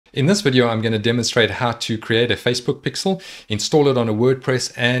In this video, I'm going to demonstrate how to create a Facebook pixel, install it on a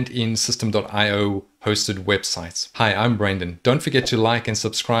WordPress and in 𝗁𝗏𝗶𝘀 hosted websites. Hi, I'm Brandon. Don't forget to like and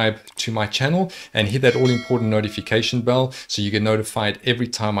subscribe to my channel and hit that all important notification bell so you get notified every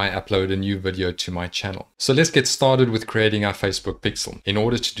time I upload a new video to my channel. So let's get started with creating our Facebook pixel. In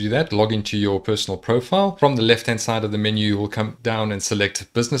order to do that, log into your personal profile. From the left-hand side of the menu, you will come down and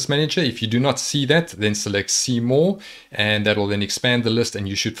select Business Manager. If you do not see that, then select See More, and that will then expand the list and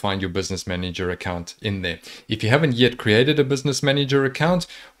you should find your Business Manager account in there. If you haven't yet created a Business Manager account,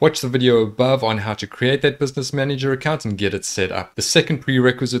 watch the video above on how to create that Business Manager account and get it set up. The second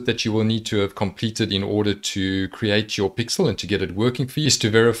prerequisite that you will need to have completed in order to create your pixel and to get it working for you is to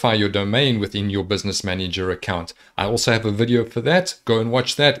verify your domain within your Business Manager account. I also have a video for that. Go and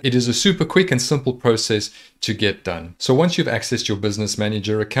watch that. It is a super quick and simple process to get done. So once you've accessed your Business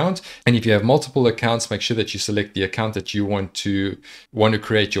Manager account, and if you have multiple accounts, make sure that you select the account that you want to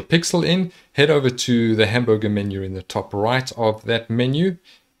create your pixel in. Head over to the hamburger menu in the top right of that menu.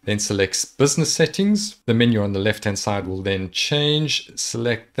 Then select Business Settings. The menu on the left-hand side will then change.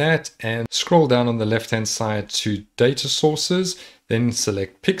 Select that and scroll down on the left-hand side to Data Sources. Then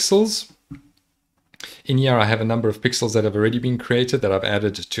select Pixels. In here, I have a number of pixels that have already been created that I've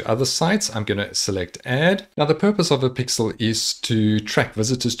added to other sites. I'm going to select Add. Now, the purpose of a pixel is to track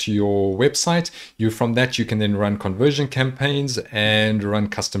visitors to your website. From that, you can then run conversion campaigns and run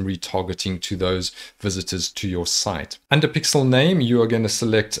custom retargeting to those visitors to your site. Under pixel name, you are going to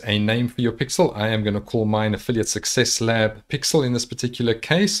select a name for your pixel. I am going to call mine Affiliate Success Lab Pixel in this particular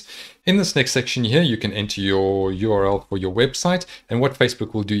case. In this next section here, you can enter your URL for your website. And what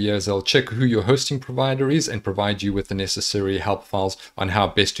Facebook will do here is they'll check who your hosting provider is and provide you with the necessary help files on how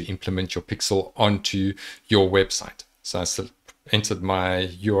best to implement your pixel onto your website. So I entered my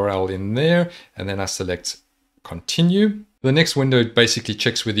URL in there and then I select Continue. The next window basically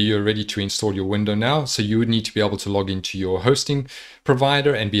checks whether you're ready to install your window now. So you would need to be able to log into your hosting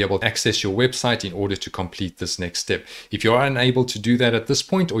provider and be able to access your website in order to complete this next step. If you're unable to do that at this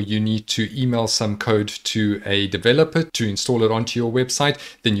point, or you need to email some code to a developer to install it onto your website,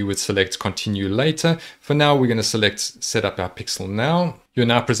 then you would select Continue Later. For now, we're going to select Set up our pixel now. You're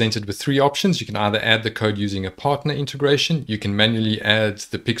now presented with three options. You can either add the code using a partner integration, you can manually add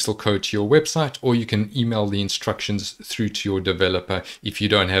the pixel code to your website, or you can email the instructions through to your developer if you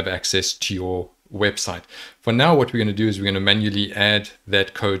don't have access to your website. For now, what we're going to do is we're going to manually add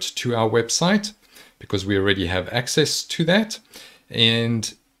that code to our website because we already have access to that.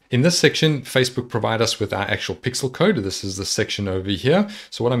 And in this section, Facebook provide us with our actual pixel code. This is the section over here.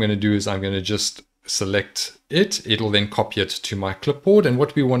 So what I'm going to do is I'm going to just select it. It'll then copy it to my clipboard. And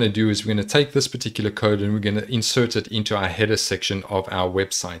what we want to do is we're going to take this particular code and we're going to insert it into our header section of our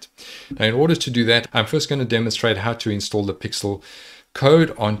website. Now, in order to do that, I'm first going to demonstrate how to install the pixel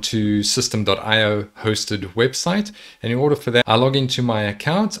code onto 𝗁𝗏𝗶𝘀 hosted website. And in order for that, I log into my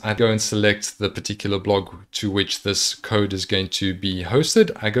account. I go and select the particular blog to which this code is going to be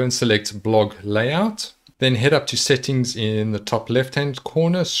hosted. I go and select Blog Layout. Then head up to Settings in the top left-hand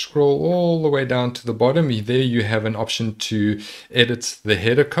corner, scroll all the way down to the bottom. There you have an option to edit the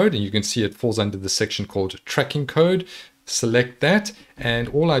header code, and you can see it falls under the section called Tracking Code. Select that, and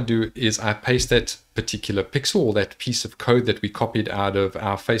all I do is I paste that particular pixel or that piece of code that we copied out of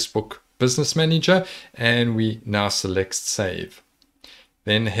our Facebook Business Manager, and we now select Save.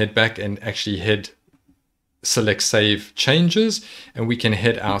 Then head back and actually select Save Changes, and we can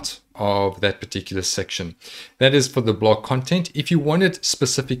head out of that particular section. That is for the blog content. If you wanted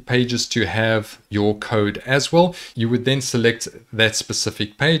specific pages to have your code as well, you would then select that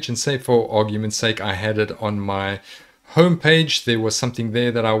specific page and say, for argument's sake, I had it on my home page. There was something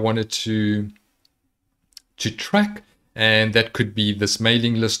there that I wanted to track. And that could be this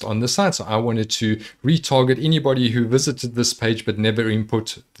mailing list on the site. So I wanted to retarget anybody who visited this page but never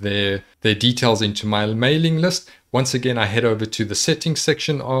input their details into my mailing list. Once again, I head over to the settings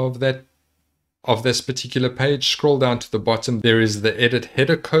section of this particular page, scroll down to the bottom. There is the edit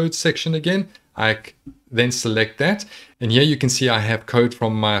header code section again. I then select that. And here you can see I have code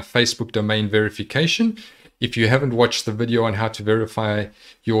from my Facebook domain verification. If you haven't watched the video on how to verify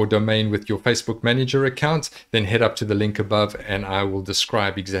your domain with your Facebook Manager account, then head up to the link above and I will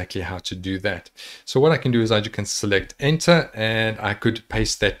describe exactly how to do that. So what I can do is I can select Enter, and I could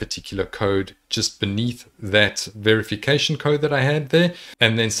paste that particular code just beneath that verification code that I had there,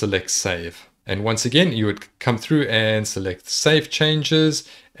 and then select Save. And once again, you would come through and select Save Changes,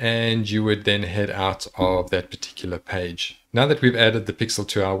 and you would then head out of that particular page. Now that we've added the pixel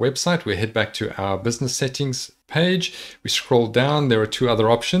to our website, we head back to our business settings page. We scroll down, there are two other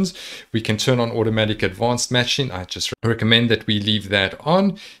options. We can turn on automatic advanced matching. I just recommend that we leave that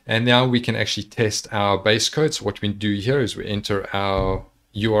on. And now we can actually test our base code. So what we do here is we enter our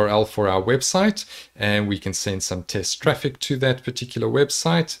URL for our website, and we can send some test traffic to that particular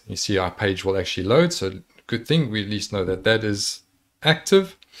website. You see our page will actually load. So good thing we at least know that that is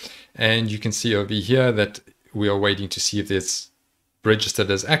active. And you can see over here that we are waiting to see if it's registered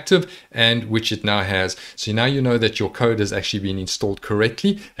as active, and which it now has. So now you know that your code has actually been installed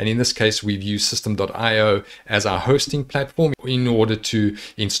correctly. And in this case, we've used system.io as our hosting platform in order to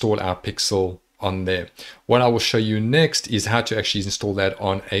install our pixel on there. What I will show you next is how to actually install that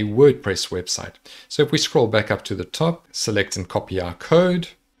on a WordPress website. So if we scroll back up to the top, select and copy our code,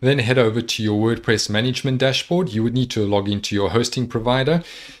 then head over to your WordPress management dashboard. You would need to log into your hosting provider.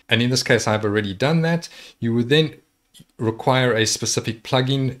 And in this case, I've already done that. You would then require a specific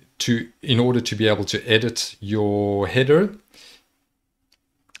plugin in order to be able to edit your header.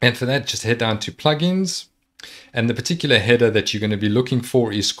 And for that, just head down to plugins. And the particular header that you're going to be looking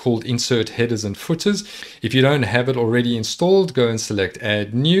for is called Insert Headers and Footers. If you don't have it already installed, go and select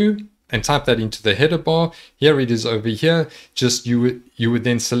Add New and type that into the header bar. Here it is over here. Just you would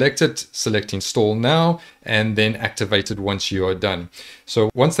then select it, select Install Now, and then activate it once you are done.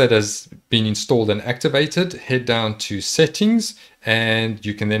 So once that has been installed and activated, head down to Settings, and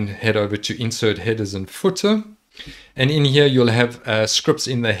you can then head over to Insert Headers and Footer. And in here, you'll have scripts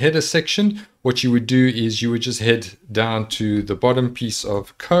in the header section. What you would do is you would just head down to the bottom piece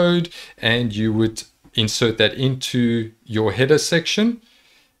of code, and you would insert that into your header section.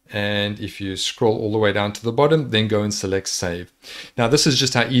 And if you scroll all the way down to the bottom, then go and select Save. Now, this is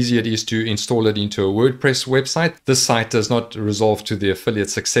just how easy it is to install it into a WordPress website. This site does not resolve to the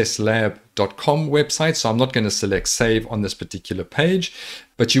𝗩𝗶𝗱𝗲𝗀𝗀𝗏 website, so I'm not going to select Save on this particular page.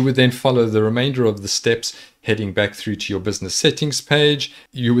 But you would then follow the remainder of the steps, heading back through to your business settings page.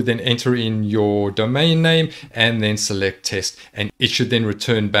 You would then enter in your domain name and then select Test, and it should then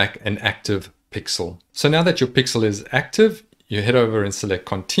return back an active pixel. So now that your pixel is active, you head over and select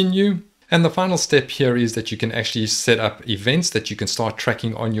Continue. And the final step here is that you can actually set up events that you can start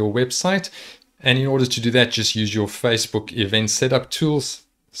tracking on your website. And in order to do that, just use your Facebook event setup tools,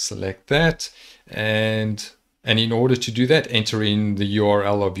 select that. And in order to do that, enter in the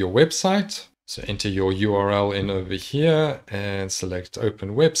URL of your website. So enter your URL in over here and select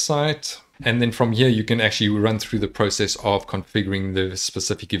Open Website. And then from here, you can actually run through the process of configuring the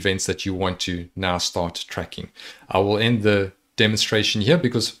specific events that you want to now start tracking. I will end the demonstration here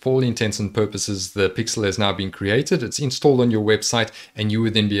because for all intents and purposes, the pixel has now been created. It's installed on your website, and you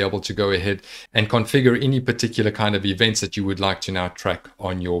would then be able to go ahead and configure any particular kind of events that you would like to now track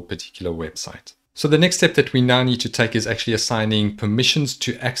on your particular website. So the next step that we now need to take is actually assigning permissions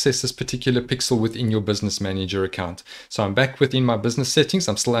to access this particular pixel within your Business Manager account. So I'm back within my business settings.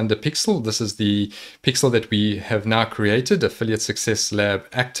 I'm still under pixel. This is the pixel that we have now created, Affiliate Success Lab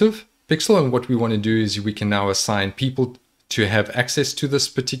Active pixel. And what we want to do is we can now assign people to have access to this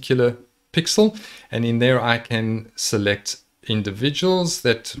particular pixel. And in there, I can select individuals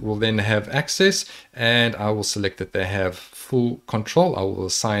that will then have access, and I will select that they have full control. I will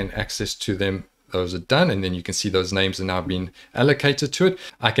assign access to them. Those are done, and then you can see those names are now being allocated to it.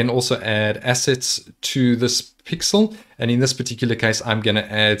 I can also add assets to this pixel, and in this particular case, I'm going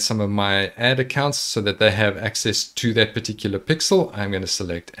to add some of my ad accounts so that they have access to that particular pixel. I'm going to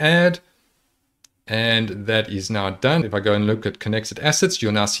select Add, and that is now done. If I go and look at connected assets,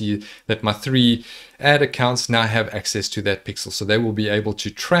 you'll now see that my 3 ad accounts now have access to that pixel. So they will be able to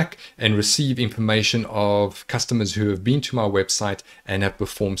track and receive information of customers who have been to my website and have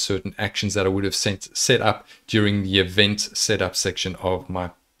performed certain actions that I would have set up during the event setup section of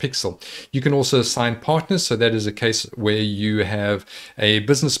my pixel. You can also assign partners. So that is a case where you have a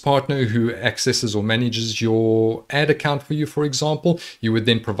business partner who accesses or manages your ad account for you, for example. You would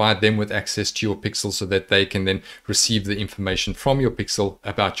then provide them with access to your pixel so that they can then receive the information from your pixel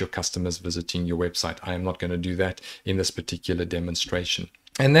about your customers visiting your website. I am not going to do that in this particular demonstration.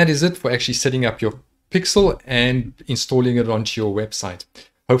 And that is it for actually setting up your pixel and installing it onto your website.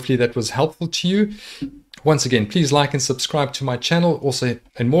 Hopefully that was helpful to you. Once again, please like and subscribe to my channel. Also,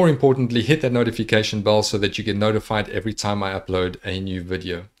 and more importantly, hit that notification bell so that you get notified every time I upload a new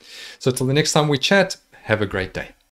video. So till the next time we chat, have a great day.